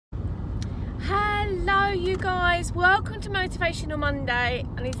you guys, welcome to Motivational Monday.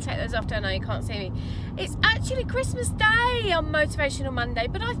 I need to take those off, don't I? You can't see me. It's actually Christmas Day on Motivational Monday,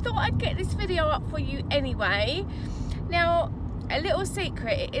 but I thought I'd get this video up for you anyway. Now, a little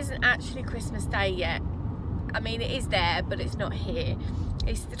secret, it isn't actually Christmas Day yet. I mean, it is there, but it's not here.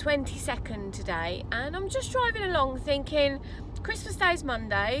 It's the 22nd today, and I'm just driving along thinking, Christmas Day is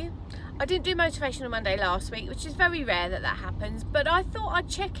Monday. I didn't do Motivational Monday last week, which is very rare that happens, but I thought I'd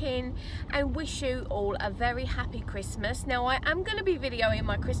check in and wish you all a very happy Christmas. Now, I am going to be videoing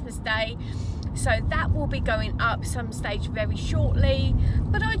my Christmas Day, so that will be going up some stage very shortly,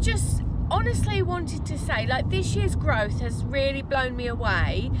 but I just honestly wanted to say, like, this year's growth has really blown me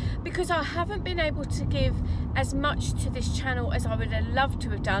away because I haven't been able to give as much to this channel as I would have loved to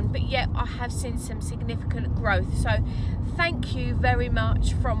have done, but yet I have seen some significant growth. So thank you very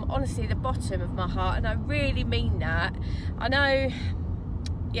much from honestly the bottom of my heart, and I really mean that. I know,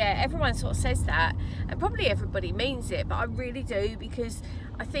 yeah, everyone sort of says that, and probably everybody means it, but I really do, because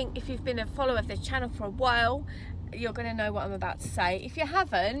I think if you've been a follower of this channel for a while, you're going to know what I'm about to say. If you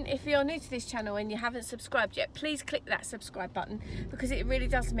haven't, if you're new to this channel and you haven't subscribed yet, please click that subscribe button, because it really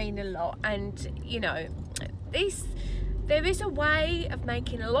does mean a lot. And you know, there is a way of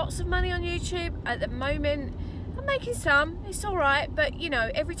making lots of money on YouTube at the moment. I'm making some, it's all right, but you know,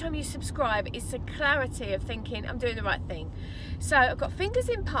 every time you subscribe, it's a clarity of thinking I'm doing the right thing. So I've got fingers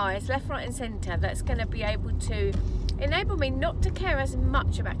in pies, left, right and centre, that's going to be able to enable me not to care as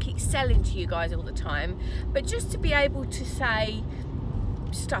much about keep selling to you guys all the time, but just to be able to say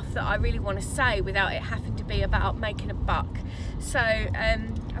stuff that I really want to say without it having to be about making a buck. So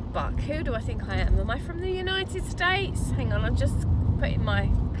a buck, who do I think I am? Am I from the United States? Hang on, I'm just putting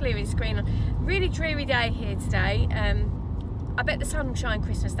my clearing screen on. Really dreary day here today. I bet the sun will shine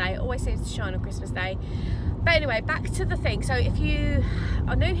Christmas Day. It always seems to shine on Christmas Day. But anyway, back to the thing. So if you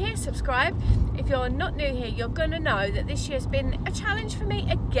are new here, subscribe. If you're not new here, you're going to know that this year's been a challenge for me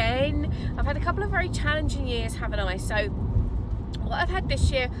again. I've had a couple of very challenging years, haven't I? So what I've had this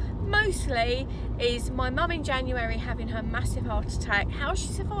year mostly is my mum in January having her massive heart attack. How she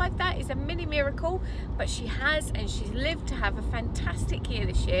survived that is a mini miracle, but she has, and she's lived to have a fantastic year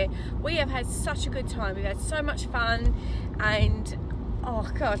this year. We have had such a good time. We've had so much fun, and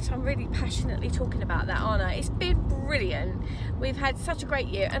oh God, I'm really passionately talking about that, aren't I? It's been brilliant. We've had such a great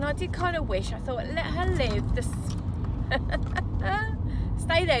year, and I did kind of wish, I thought, let her live this.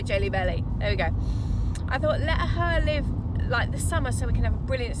 Stay there, Jelly Belly. There we go. I thought, let her live like the summer so we can have a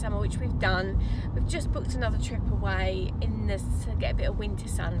brilliant summer, which we've done. We've just booked another trip away in this to get a bit of winter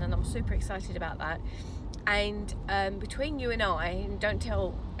sun, and I'm super excited about that. And between you and I, and don't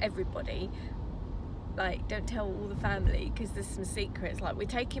tell everybody, like don't tell all the family, because there's some secrets, like we're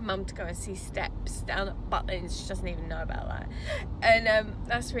taking mum to go and see steps down at Butlins. She doesn't even know about that, and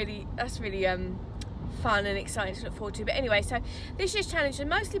that's really fun and exciting to look forward to. But anyway, so this year's challenge has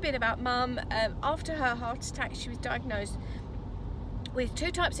mostly been about mum. After her heart attack, she was diagnosed with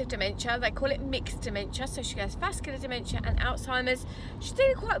 2 types of dementia. They call it mixed dementia, so she has vascular dementia and Alzheimer's. She's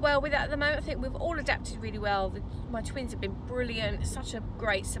doing quite well with that at the moment. I think we've all adapted really well. My twins have been brilliant, such a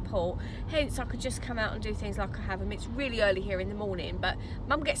great support, hence I could just come out and do things like I have. I mean, it's really early here in the morning, but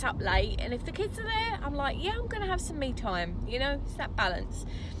mum gets up late, and if the kids are there, I'm like, yeah, I'm gonna have some me time, you know, it's that balance.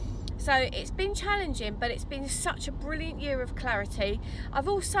 So it's been challenging, but it's been such a brilliant year of clarity. I've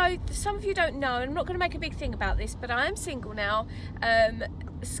also, some of you don't know, and I'm not going to make a big thing about this, but I am single now.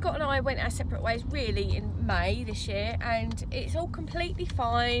 Scott and I went our separate ways really in May this year, and it's all completely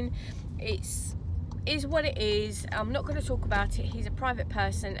fine. Is what it is. I'm not going to talk about it. He's a private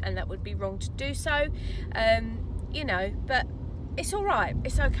person, and that would be wrong to do so. You know, but it's all right.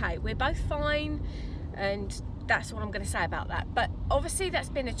 It's okay. We're both fine, and that's what I'm going to say about that. But obviously that's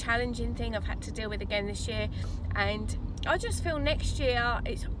been a challenging thing I've had to deal with again this year, and I just feel next year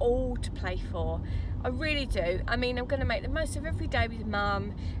it's all to play for. I really do. I mean, I'm going to make the most of every day with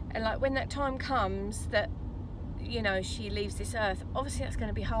mum, and like when that time comes that, you know, she leaves this earth, obviously that's going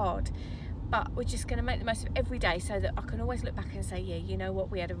to be hard, but we're just going to make the most of every day so that I can always look back and say, yeah, you know what,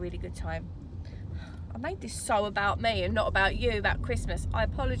 we had a really good time. I made this so about me and not about you, about Christmas. I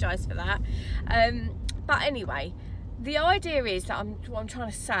apologise for that. But anyway, the idea is that what I'm trying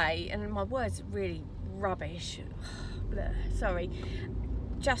to say, and my words are really rubbish, sorry,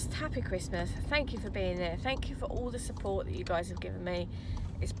 just happy Christmas. Thank you for being there. Thank you for all the support that you guys have given me.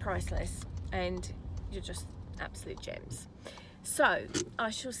 It's priceless, and you're just absolute gems. So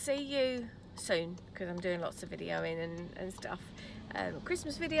I shall see you soon, because I'm doing lots of videoing and stuff.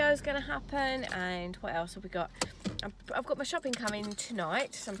 Christmas video is going to happen, and what else have we got? I've got my shopping coming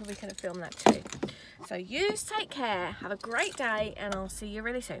tonight, so I'm probably going to film that too. So you take care, have a great day, and I'll see you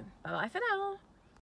really soon. Bye bye for now.